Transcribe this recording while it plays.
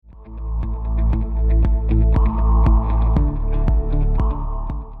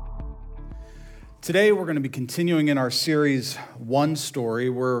Today we're going to be continuing in our series, One Story,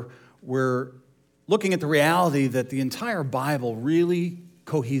 where we're looking at the reality that the entire Bible really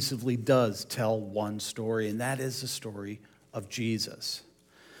cohesively does tell one story, and that is the story of Jesus.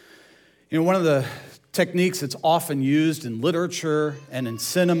 You know, one of the techniques that's often used in literature and in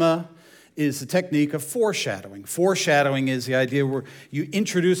cinema is the technique of foreshadowing. Foreshadowing is the idea where you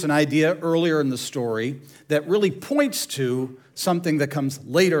introduce an idea earlier in the story that really points to something that comes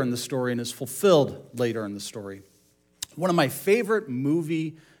later in the story and is fulfilled later in the story. One of my favorite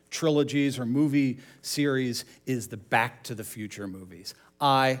movie trilogies or movie series is the Back to the Future movies.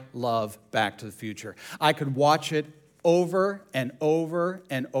 I love Back to the Future. I could watch it over and over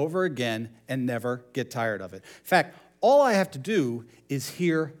and over again and never get tired of it. In fact, all I have to do is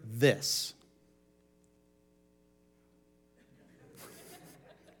hear this.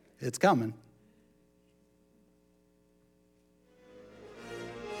 It's coming.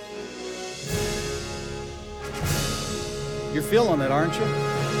 You're feeling it, aren't you?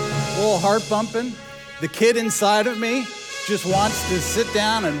 A little heart bumping. The kid inside of me just wants to sit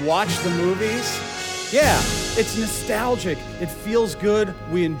down and watch the movies. Yeah, it's nostalgic. It feels good.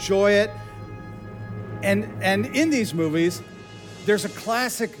 We enjoy it. And in these movies, there's a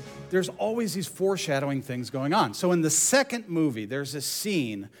classic, there's always these foreshadowing things going on. So in the second movie, there's a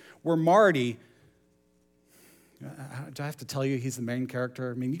scene where Marty, do I have to tell you he's the main character?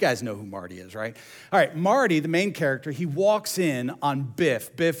 I mean, you guys know who Marty is, right? All right, Marty, the main character, he walks in on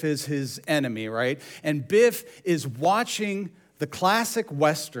Biff. Biff is his enemy, right? And Biff is watching the classic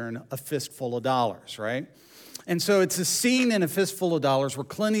Western, A Fistful of Dollars, right? And so it's a scene in A Fistful of Dollars where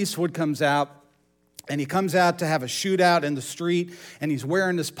Clint Eastwood comes out, and he comes out to have a shootout in the street, and he's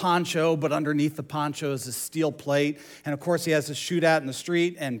wearing this poncho, but underneath the poncho is a steel plate. And of course, he has a shootout in the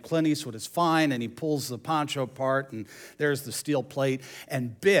street, and Clint Eastwood is fine, and he pulls the poncho apart, and there's the steel plate.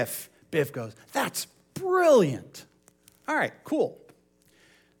 And Biff goes, "That's brilliant." All right, cool.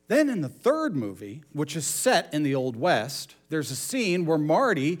 Then in the third movie, which is set in the Old West, there's a scene where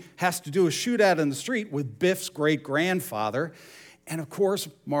Marty has to do a shootout in the street with Biff's great-grandfather. And of course,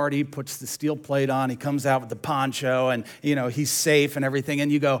 Marty puts the steel plate on, he comes out with the poncho, and he's safe and everything,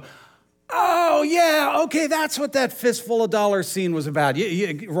 and you go, "Oh yeah, okay, that's what that Fistful of Dollars scene was about."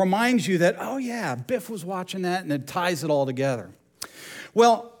 It reminds you that, oh yeah, Biff was watching that, and it ties it all together.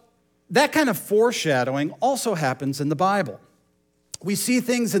 Well, that kind of foreshadowing also happens in the Bible. We see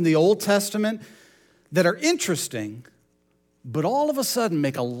things in the Old Testament that are interesting, but all of a sudden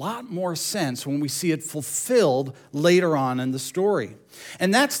make a lot more sense when we see it fulfilled later on in the story.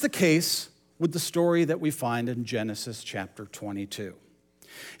 And that's the case with the story that we find in Genesis chapter 22.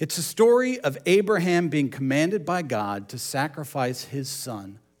 It's a story of Abraham being commanded by God to sacrifice his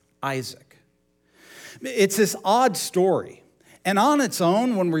son, Isaac. It's this odd story. And on its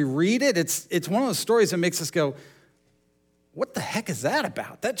own, when we read it, it's one of those stories that makes us go, what the heck is that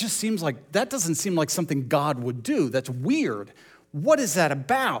about? That doesn't seem like something God would do. That's weird. What is that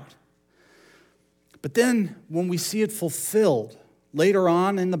about? But then when we see it fulfilled later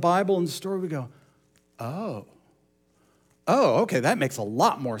on in the Bible and the story, we go, oh, okay, that makes a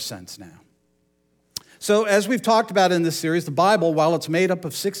lot more sense now. So as we've talked about in this series, the Bible, while it's made up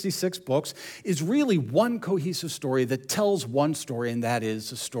of 66 books, is really one cohesive story that tells one story, and that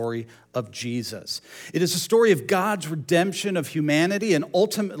is the story of Jesus. It is a story of God's redemption of humanity and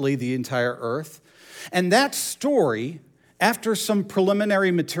ultimately the entire earth. And that story, after some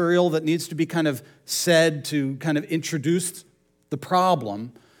preliminary material that needs to be kind of said to kind of introduce the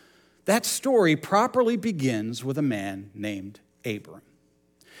problem, that story properly begins with a man named Abram.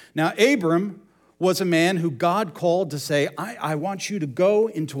 Now, Abram was a man who God called to say, I want you to go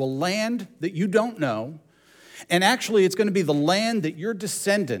into a land that you don't know, and actually it's going to be the land that your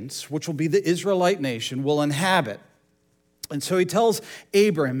descendants, which will be the Israelite nation, will inhabit. And so he tells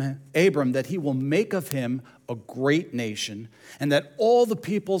Abram that he will make of him a great nation, and that all the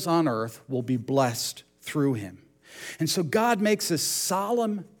peoples on earth will be blessed through him. And so God makes this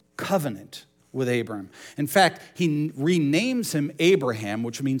solemn covenant with Abram. In fact, he renames him Abraham,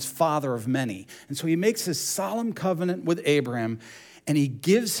 which means father of many. And so he makes this solemn covenant with Abraham, and he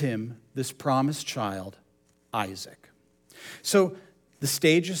gives him this promised child, Isaac. So the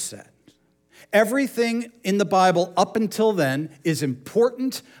stage is set. Everything in the Bible up until then is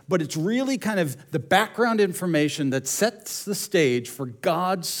important, but it's really kind of the background information that sets the stage for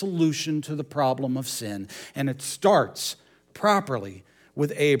God's solution to the problem of sin. And it starts properly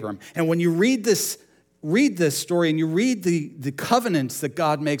with Abram. And when you read this story and you read the covenants that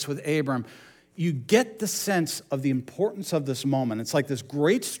God makes with Abram, you get the sense of the importance of this moment. It's like this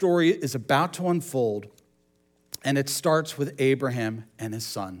great story is about to unfold, and it starts with Abraham and his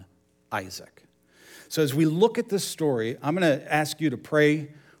son, Isaac. So as we look at this story, I'm going to ask you to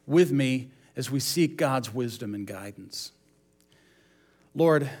pray with me as we seek God's wisdom and guidance.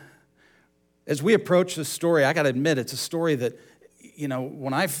 Lord, as we approach this story, I got to admit, it's a story that,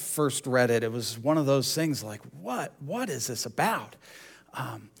 when I first read it, it was one of those things like, what is this about?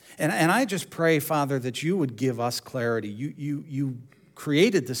 And I just pray, Father, that you would give us clarity. You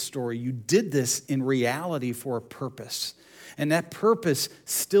created this story. You did this in reality for a purpose. And that purpose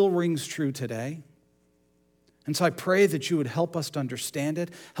still rings true today. And so I pray that you would help us to understand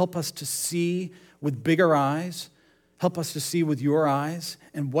it, help us to see with bigger eyes, help us to see with your eyes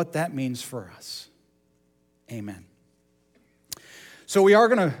and what that means for us. Amen. So we are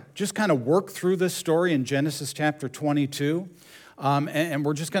going to just kind of work through this story in Genesis chapter 22. And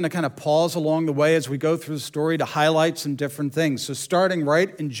we're just going to kind of pause along the way as we go through the story to highlight some different things. So starting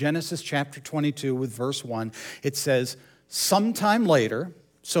right in Genesis chapter 22 with verse 1, it says, sometime later,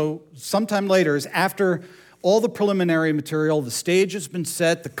 so sometime later is after all the preliminary material, the stage has been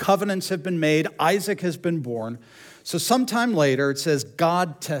set, the covenants have been made, Isaac has been born. So sometime later, it says,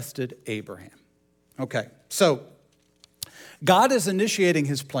 God tested Abraham. Okay, so God is initiating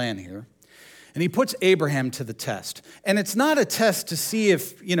his plan here, and he puts Abraham to the test. And it's not a test to see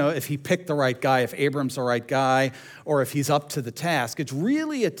if he picked the right guy, if Abram's the right guy, or if he's up to the task. It's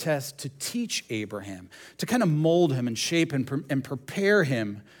really a test to teach Abraham, to kind of mold him and shape and prepare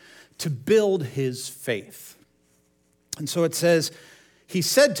him to build his faith. And so it says, he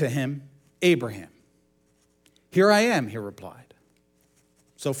said to him, Abraham. Here I am, he replied.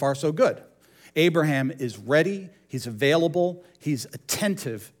 So far, so good. Abraham is ready, he's available, he's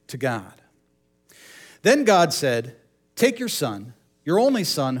attentive to God. Then God said, take your son, your only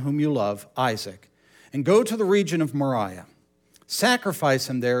son whom you love, Isaac, and go to the region of Moriah. Sacrifice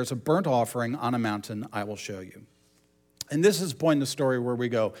him there as a burnt offering on a mountain I will show you. And this is the point in the story where we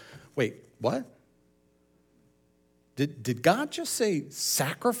go, wait, what? Did God just say,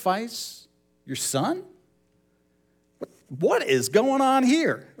 sacrifice your son? What is going on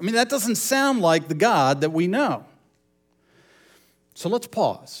here? I mean, that doesn't sound like the God that we know. So let's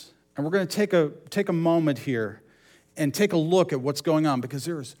pause. And we're going to take a moment here and take a look at what's going on, because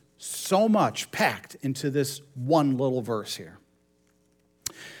there is so much packed into this one little verse here.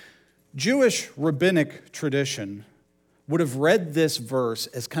 Jewish rabbinic tradition would have read this verse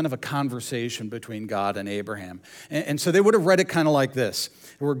as kind of a conversation between God and Abraham. And so they would have read it kind of like this,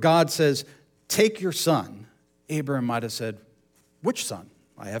 where God says, take your son. Abraham might have said, which son?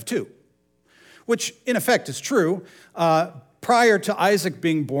 I have two. Which, in effect, is true. Prior to Isaac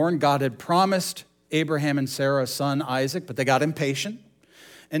being born, God had promised Abraham and Sarah a son, Isaac, but they got impatient.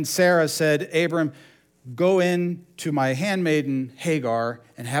 And Sarah said, Abram, go in to my handmaiden Hagar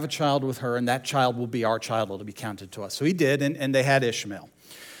and have a child with her, and that child will be our child. It'll be counted to us. So he did, and they had Ishmael.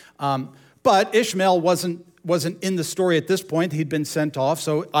 But Ishmael wasn't in the story at this point. He'd been sent off,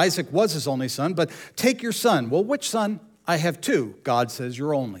 so Isaac was his only son. But take your son. Well, which son? I have two. God says,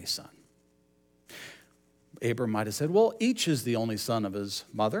 your only son. Abram might have said, well, each is the only son of his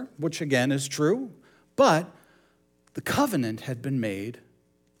mother, which again is true. But the covenant had been made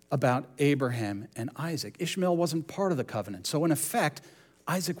about Abraham and Isaac. Ishmael wasn't part of the covenant. So in effect,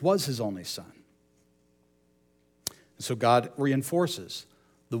 Isaac was his only son. So God reinforces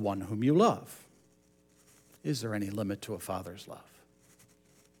the one whom you love. Is there any limit to a father's love?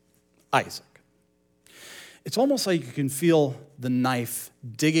 Isaac. It's almost like you can feel the knife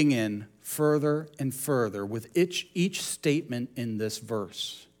digging in further and further with each statement in this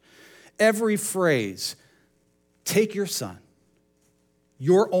verse. Every phrase, take your son,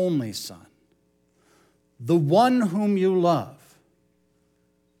 your only son, the one whom you love,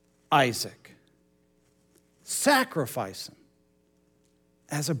 Isaac, sacrifice him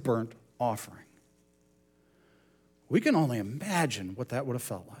as a burnt offering. We can only imagine what that would have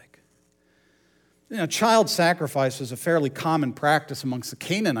felt like. Child sacrifice was a fairly common practice amongst the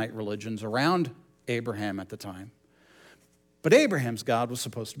Canaanite religions around Abraham at the time. But Abraham's God was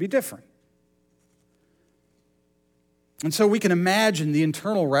supposed to be different. And so we can imagine the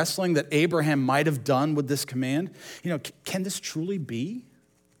internal wrestling that Abraham might have done with this command. Can this truly be?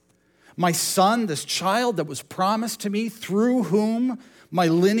 My son, this child that was promised to me, through whom my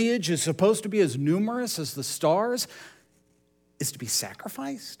lineage is supposed to be as numerous as the stars, is to be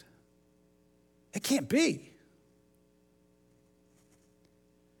sacrificed? It can't be.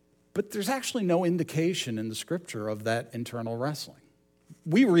 But there's actually no indication in the scripture of that internal wrestling.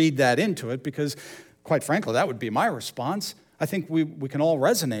 We read that into it because, quite frankly, that would be my response. I think we can all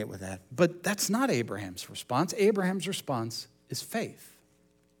resonate with that. But that's not Abraham's response. Abraham's response is faith.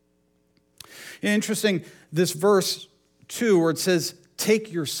 Interesting, this verse 2 where it says,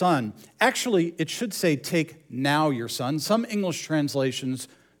 take your son. Actually, it should say take now your son. Some English translations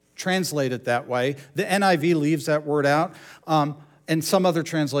translate it that way. The NIV leaves that word out, and some other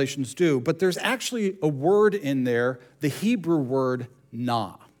translations do. But there's actually a word in there, the Hebrew word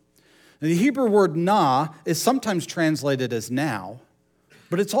na. The Hebrew word na is sometimes translated as now,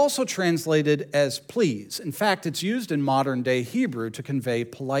 but it's also translated as please. In fact, it's used in modern day Hebrew to convey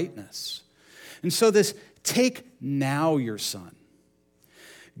politeness. And so this take now your son.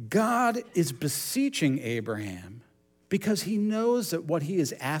 God is beseeching Abraham because he knows that what he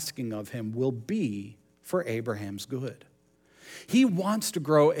is asking of him will be for Abraham's good. He wants to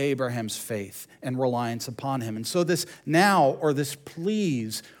grow Abraham's faith and reliance upon him. And so this now, or this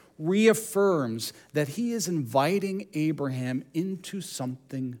please, reaffirms that he is inviting Abraham into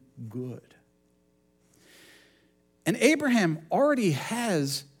something good. And Abraham already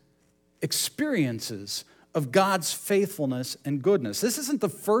has experiences of God's faithfulness and goodness. This isn't the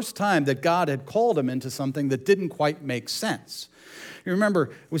first time that God had called him into something that didn't quite make sense. You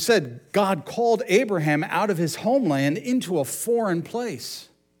remember, we said God called Abraham out of his homeland into a foreign place.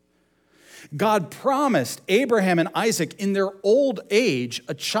 God promised Abraham and Isaac in their old age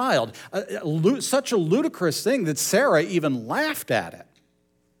a child, such a ludicrous thing that Sarah even laughed at it.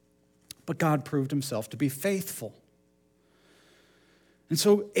 But God proved himself to be faithful. And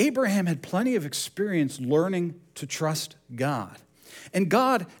so Abraham had plenty of experience learning to trust God. And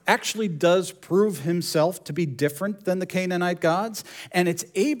God actually does prove himself to be different than the Canaanite gods. And it's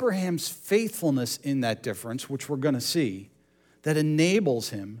Abraham's faithfulness in that difference, which we're going to see, that enables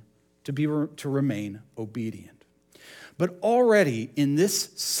him to remain obedient. But already in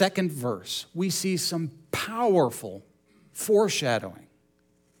this second verse, we see some powerful foreshadowing.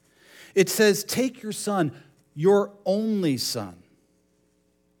 It says, take your son, your only son.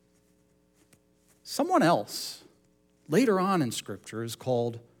 Someone else, later on in Scripture, is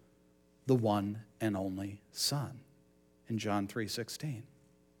called the one and only Son in John 3:16.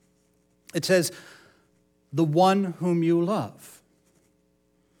 It says, the one whom you love.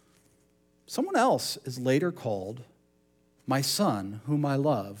 Someone else is later called my Son, whom I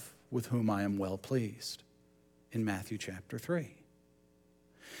love, with whom I am well pleased, in Matthew chapter 3.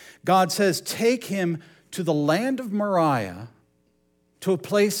 God says, take him to the land of Moriah, to a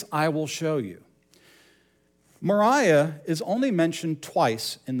place I will show you. Moriah is only mentioned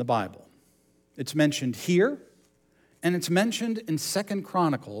twice in the Bible. It's mentioned here, and it's mentioned in 2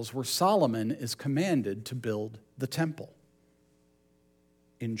 Chronicles, where Solomon is commanded to build the temple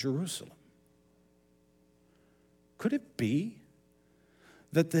in Jerusalem. Could it be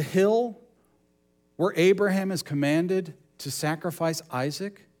that the hill where Abraham is commanded to sacrifice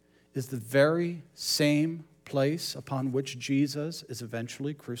Isaac is the very same place upon which Jesus is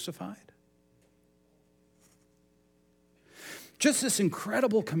eventually crucified? Just this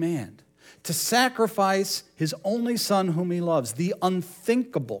incredible command to sacrifice his only son whom he loves, the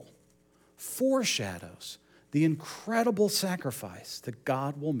unthinkable, foreshadows the incredible sacrifice that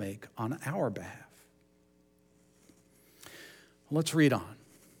God will make on our behalf. Let's read on.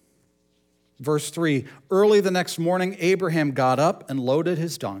 Verse 3, early the next morning, Abraham got up and loaded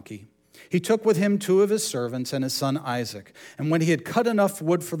his donkey. He took with him 2 of his servants and his son Isaac. And when he had cut enough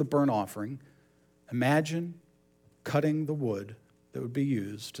wood for the burnt offering, imagine cutting the wood that would be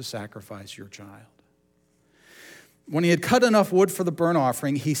used to sacrifice your child. When he had cut enough wood for the burnt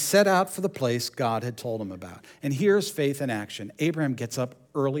offering, he set out for the place God had told him about. And here's faith in action. Abraham gets up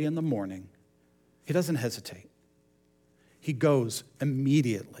early in the morning. He doesn't hesitate. He goes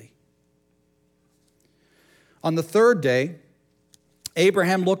immediately. On the 3rd day,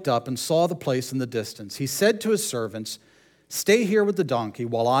 Abraham looked up and saw the place in the distance. He said to his servants, stay here with the donkey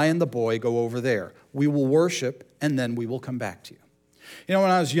while I and the boy go over there. We will worship, and then we will come back to you. You know,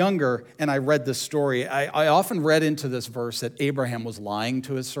 when I was younger and I read this story, I often read into this verse that Abraham was lying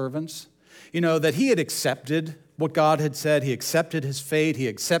to his servants. You know, that he had accepted what God had said. He accepted his fate. He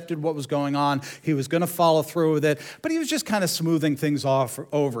accepted what was going on. He was going to follow through with it, but he was just kind of smoothing things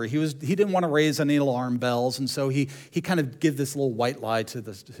over. He didn't want to raise any alarm bells, and so he kind of gave this little white lie to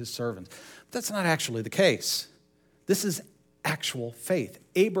his servants. But that's not actually the case. This is actual faith.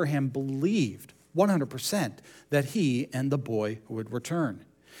 Abraham believed 100% that he and the boy would return.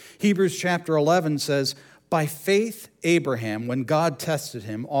 Hebrews chapter 11 says, by faith Abraham, when God tested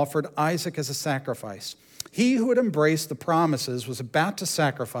him, offered Isaac as a sacrifice. He who had embraced the promises was about to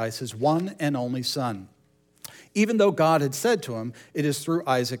sacrifice his one and only son, even though God had said to him, it is through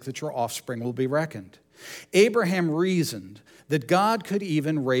Isaac that your offspring will be reckoned. Abraham reasoned that God could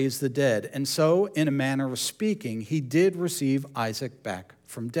even raise the dead, and so, in a manner of speaking, he did receive Isaac back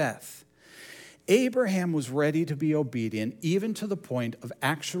from death. Abraham was ready to be obedient, even to the point of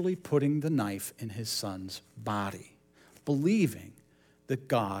actually putting the knife in his son's body, believing that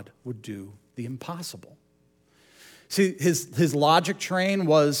God would do the impossible. See, his logic train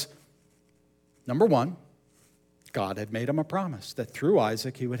was, number one, God had made him a promise that through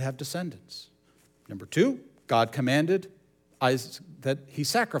Isaac he would have descendants. Number two, God commanded Isaac that he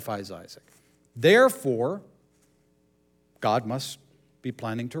sacrifice Isaac. Therefore, God must be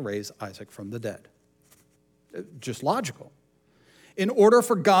planning to raise Isaac from the dead. Just logical. In order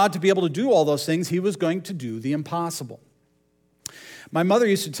for God to be able to do all those things, he was going to do the impossible. My mother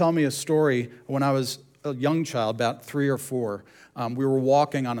used to tell me a story when I was a young child, about 3 or 4. We were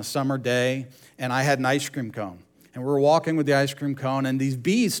walking on a summer day, and I had an ice cream cone. And we were walking with the ice cream cone, and these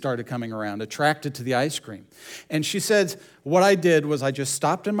bees started coming around, attracted to the ice cream. And she said, what I did was I just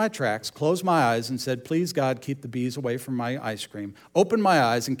stopped in my tracks, closed my eyes, and said, please, God, keep the bees away from my ice cream. Opened my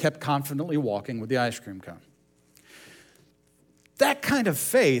eyes and kept confidently walking with the ice cream cone. That kind of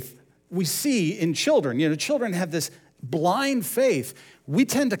faith we see in children. You know, children have this blind faith. We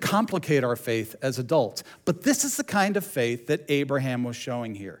tend to complicate our faith as adults, but this is the kind of faith that Abraham was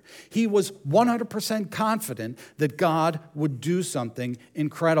showing here. He was 100% confident that God would do something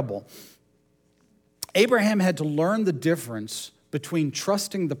incredible. Abraham had to learn the difference between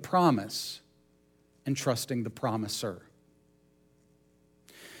trusting the promise and trusting the promiser.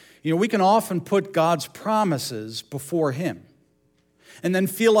 You know, we can often put God's promises before him and then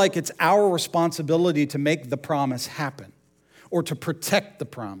feel like it's our responsibility to make the promise happen or to protect the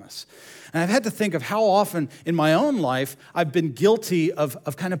promise. And I've had to think of how often in my own life I've been guilty of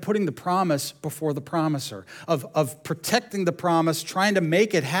kind of putting the promise before the promiser, of protecting the promise, trying to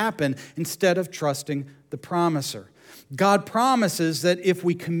make it happen instead of trusting the promiser. God promises that if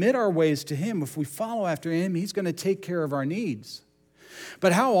we commit our ways to him, if we follow after him, he's going to take care of our needs.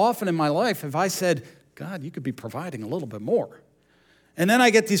 But how often in my life have I said, God, you could be providing a little bit more? And then I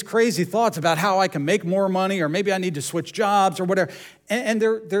get these crazy thoughts about how I can make more money, or maybe I need to switch jobs or whatever. And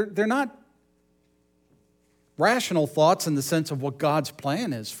they're not rational thoughts in the sense of what God's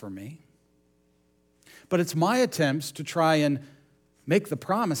plan is for me. But it's my attempts to try and make the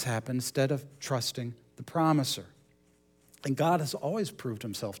promise happen instead of trusting the promiser. And God has always proved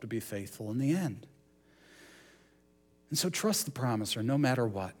himself to be faithful in the end. And so trust the promiser no matter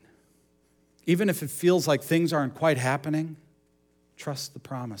what. Even if it feels like things aren't quite happening, trust the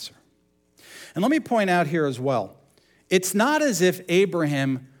promiser. And let me point out here as well, it's not as if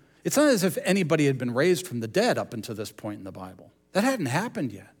anybody had been raised from the dead up until this point in the Bible. That hadn't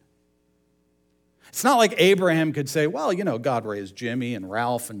happened yet. It's not like Abraham could say, well, you know, God raised Jimmy and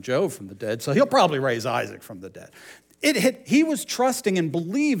Ralph and Joe from the dead, so he'll probably raise Isaac from the dead. He was trusting and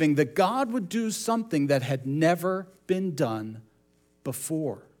believing that God would do something that had never been done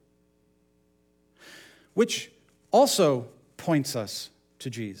before. Which also points us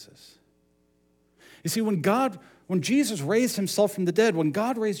to Jesus. You see, when Jesus raised himself from the dead, when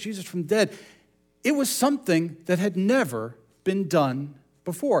God raised Jesus from the dead, it was something that had never been done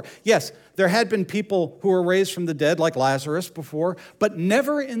before. Yes, there had been people who were raised from the dead, like Lazarus before, but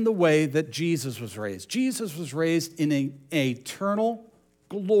never in the way that Jesus was raised. Jesus was raised in an eternal,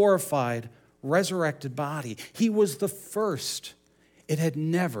 glorified, resurrected body. He was the first. It had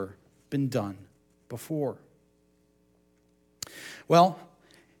never been done before. Well,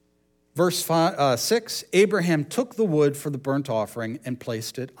 verse 6, Abraham took the wood for the burnt offering and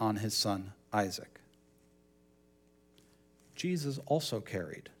placed it on his son Isaac. Jesus also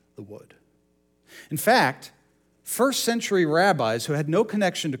carried the wood. In fact, first century rabbis who had no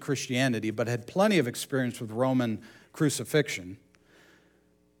connection to Christianity but had plenty of experience with Roman crucifixion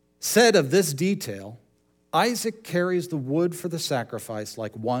said of this detail, Isaac carries the wood for the sacrifice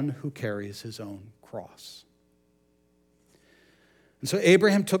like one who carries his own cross. And so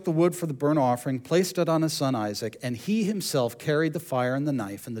Abraham took the wood for the burnt offering, placed it on his son Isaac, and he himself carried the fire and the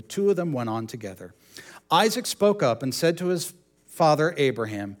knife, and the two of them went on together. Isaac spoke up and said to his father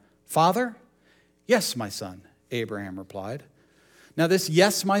Abraham, "Father?" "Yes, my son," Abraham replied. Now this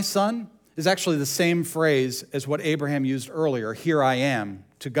 "yes, my son" is actually the same phrase as what Abraham used earlier, "here I am,"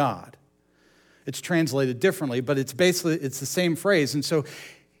 to God. It's translated differently, but it's the same phrase. And so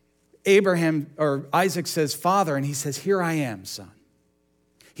Isaac says, "Father," and he says, "Here I am, son."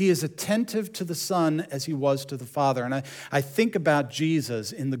 He is attentive to the son as he was to the father. And I think about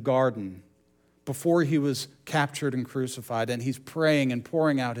Jesus in the garden before he was captured and crucified, and he's praying and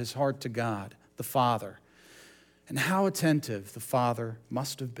pouring out his heart to God, the Father. And how attentive the Father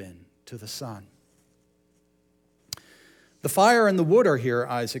must have been to the Son. "The fire and the wood are here,"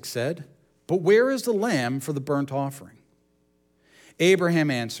 Isaac said, "but where is the lamb for the burnt offering?"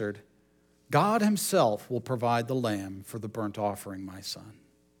 Abraham answered, God himself will provide the lamb for the burnt offering, my son.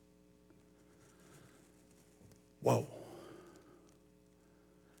 Whoa.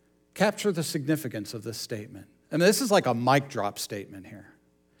 Capture the significance of this statement. I mean, this is like a mic drop statement here.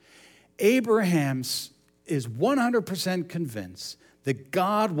 Abraham is 100% convinced that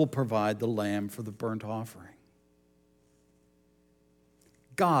God will provide the lamb for the burnt offering.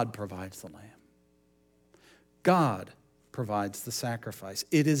 God provides the lamb. God provides the sacrifice.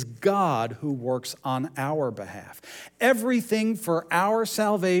 It is God who works on our behalf. Everything for our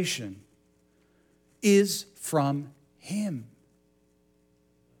salvation is from him.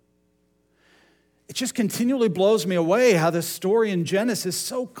 It just continually blows me away how this story in Genesis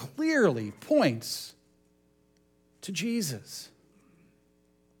so clearly points to Jesus.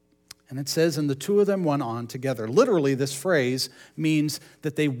 And it says, and the two of them went on together. Literally, this phrase means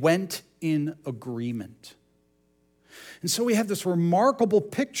that they went in agreement. And so we have this remarkable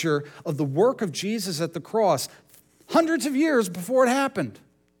picture of the work of Jesus at the cross hundreds of years before it happened.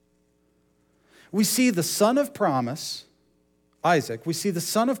 We see the son of promise, Isaac, we see the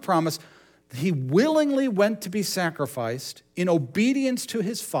son of promise. He willingly went to be sacrificed in obedience to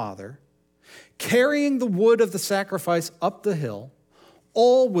his father, carrying the wood of the sacrifice up the hill,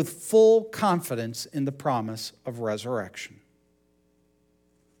 all with full confidence in the promise of resurrection.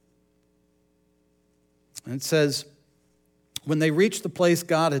 And it says, when they reached the place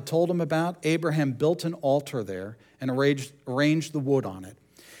God had told him about, Abraham built an altar there and arranged the wood on it.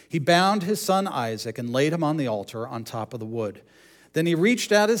 He bound his son Isaac and laid him on the altar on top of the wood. Then he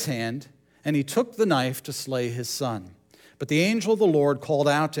reached out his hand and he took the knife to slay his son. But the angel of the Lord called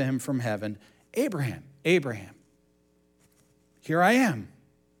out to him from heaven, Abraham, Abraham. Here I am,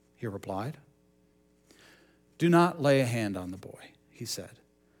 he replied. Do not lay a hand on the boy, he said.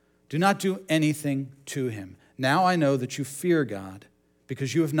 Do not do anything to him. Now I know that you fear God,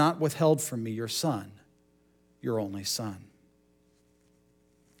 because you have not withheld from me your son, your only son.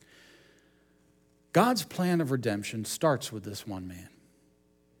 God's plan of redemption starts with this one man.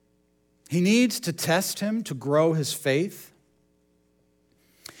 He needs to test him to grow his faith.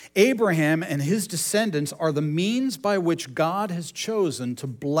 Abraham and his descendants are the means by which God has chosen to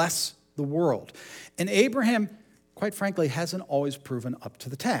bless the world. And Abraham, quite frankly, hasn't always proven up to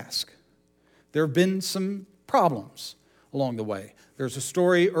the task. There have been some problems along the way. There's a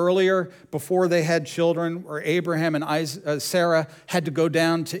story earlier before they had children where Abraham and Sarah had to go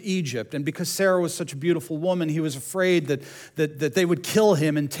down to Egypt. And because Sarah was such a beautiful woman, he was afraid that they would kill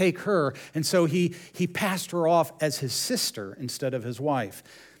him and take her. And so he passed her off as his sister instead of his wife.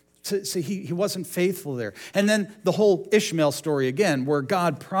 So he wasn't faithful there. And then the whole Ishmael story again, where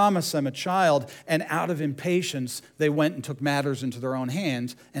God promised them a child, and out of impatience, they went and took matters into their own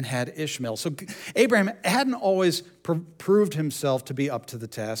hands and had Ishmael. So Abraham hadn't always proved himself to be up to the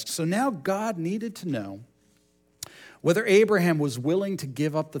task. So now God needed to know whether Abraham was willing to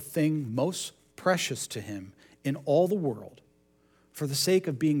give up the thing most precious to him in all the world for the sake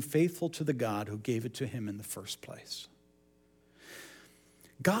of being faithful to the God who gave it to him in the first place.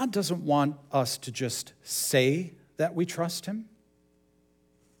 God doesn't want us to just say that we trust him.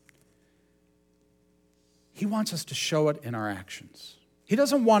 He wants us to show it in our actions. He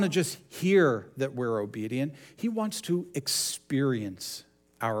doesn't want to just hear that we're obedient. He wants to experience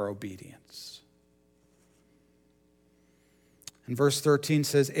our obedience. And verse 13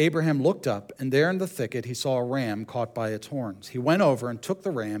 says, Abraham looked up, and there in the thicket he saw a ram caught by its horns. He went over and took the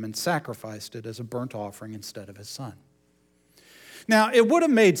ram and sacrificed it as a burnt offering instead of his son. Now, it would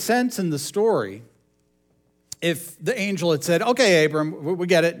have made sense in the story if the angel had said, okay, Abram, we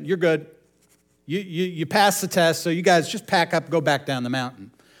get it, you're good. You passed the test, so you guys just pack up, go back down the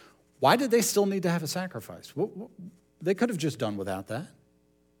mountain. Why did they still need to have a sacrifice? They could have just done without that.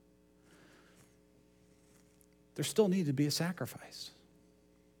 There still needed to be a sacrifice.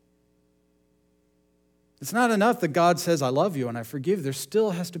 It's not enough that God says, I love you and I forgive you. There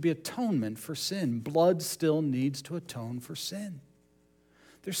still has to be atonement for sin. Blood still needs to atone for sin.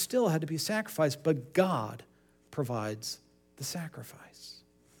 There still had to be sacrifice, but God provides the sacrifice.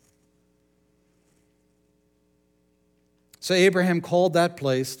 So Abraham called that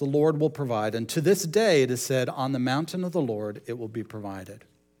place, the Lord will provide. And to this day it is said, on the mountain of the Lord it will be provided.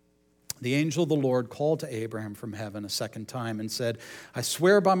 The angel of the Lord called to Abraham from heaven a second time and said, I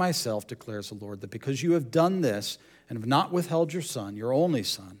swear by myself, declares the Lord, that because you have done this and have not withheld your son, your only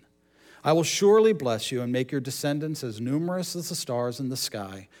son, I will surely bless you and make your descendants as numerous as the stars in the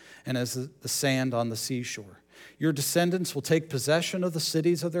sky and as the sand on the seashore. Your descendants will take possession of the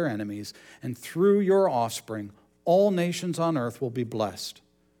cities of their enemies, and through your offspring, all nations on earth will be blessed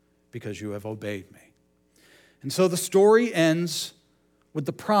because you have obeyed me. And so the story ends with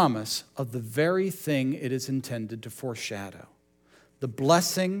the promise of the very thing it is intended to foreshadow, the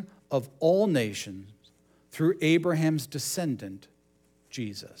blessing of all nations through Abraham's descendant,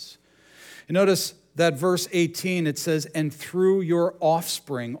 Jesus. You notice that verse 18, it says, and through your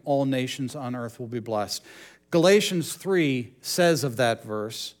offspring, all nations on earth will be blessed. Galatians 3 says of that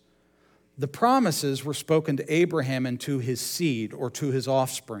verse, the promises were spoken to Abraham and to his seed, or to his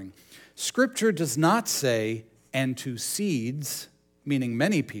offspring. Scripture does not say, and to seeds, meaning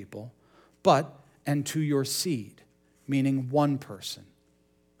many people, but and to your seed, meaning one person,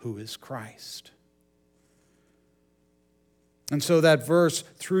 who is Christ. And so that verse,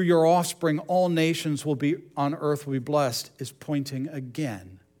 through your offspring, all nations will be on earth will be blessed, is pointing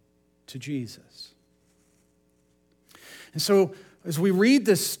again to Jesus. And so as we read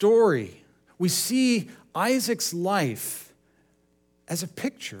this story, we see Isaac's life as a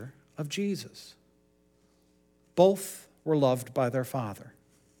picture of Jesus. Both were loved by their father.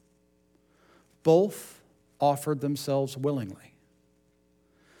 Both offered themselves willingly.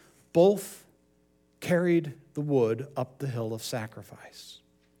 Both carried the wood up the hill of sacrifice.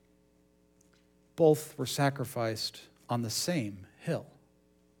 Both were sacrificed on the same hill.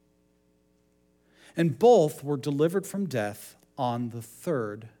 And both were delivered from death on the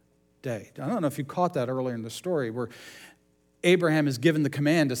third day. I don't know if you caught that earlier in the story, where Abraham is given the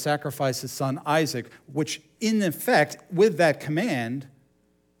command to sacrifice his son Isaac, which in effect, with that command,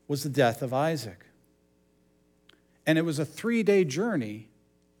 was the death of Isaac. And it was a 3-day journey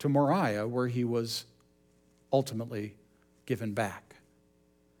to Moriah, where he was ultimately given back.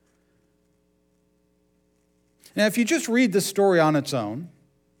 Now, if you just read this story on its own,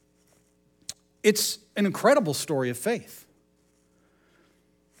 it's an incredible story of faith.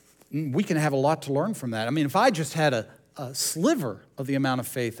 We can have a lot to learn from that. I mean, if I just had a sliver of the amount of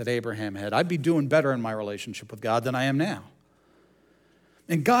faith that Abraham had, I'd be doing better in my relationship with God than I am now.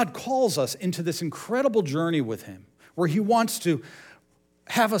 And God calls us into this incredible journey with him, where he wants to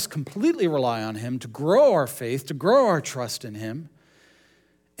have us completely rely on him, to grow our faith, to grow our trust in him,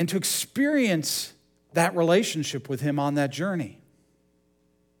 and to experience that relationship with him on that journey.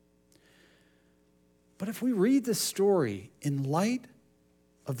 But if we read this story in light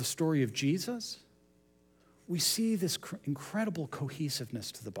of the story of Jesus, we see this incredible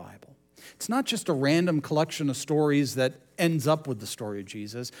cohesiveness to the Bible. It's not just a random collection of stories that ends up with the story of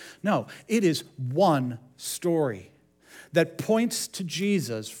Jesus. No, it is one story that points to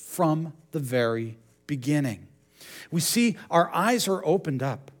Jesus from the very beginning. We see our eyes are opened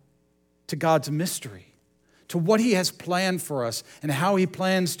up to God's mystery, to what he has planned for us and how he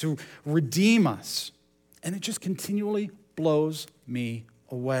plans to redeem us. And it just continually blows me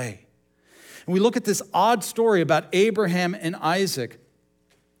away. And we look at this odd story about Abraham and Isaac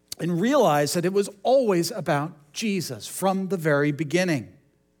and realize that it was always about Jesus from the very beginning.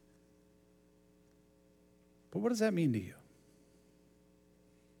 But what does that mean to you?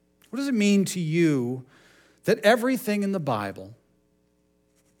 What does it mean to you that everything in the Bible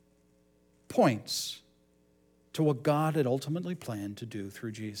points to what God had ultimately planned to do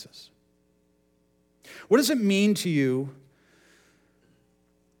through Jesus? What does it mean to you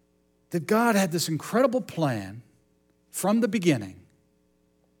that God had this incredible plan from the beginning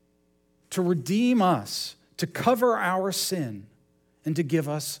to redeem us, to cover our sin, and to give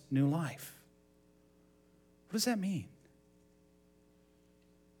us new life? What does that mean?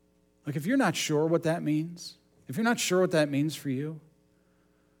 Like, if you're not sure what that means, if you're not sure what that means for you,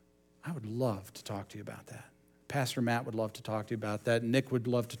 I would love to talk to you about that. Pastor Matt would love to talk to you about that. Nick would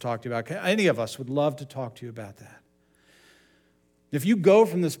love to talk to you about that. Any of us would love to talk to you about that. If you go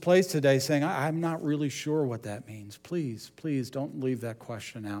from this place today saying, I'm not really sure what that means, please don't leave that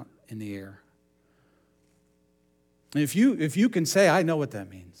question out in the air. And if you can say, I know what that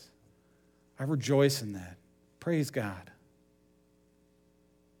means, I rejoice in that. Praise God.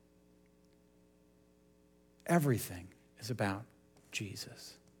 Everything is about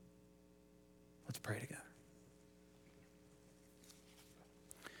Jesus. Let's pray together.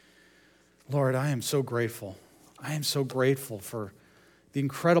 Lord, I am so grateful. I am so grateful for the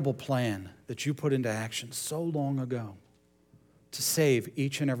incredible plan that you put into action so long ago to save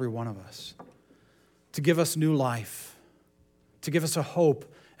each and every one of us, to give us new life, to give us a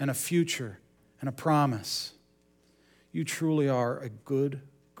hope and a future and a promise. You truly are a good,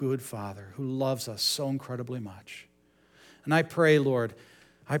 good Father who loves us so incredibly much. And I pray, Lord,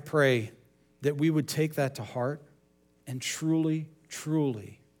 I pray that we would take that to heart and truly,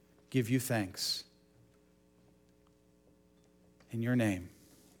 truly give you thanks. In your name,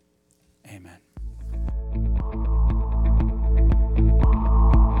 amen.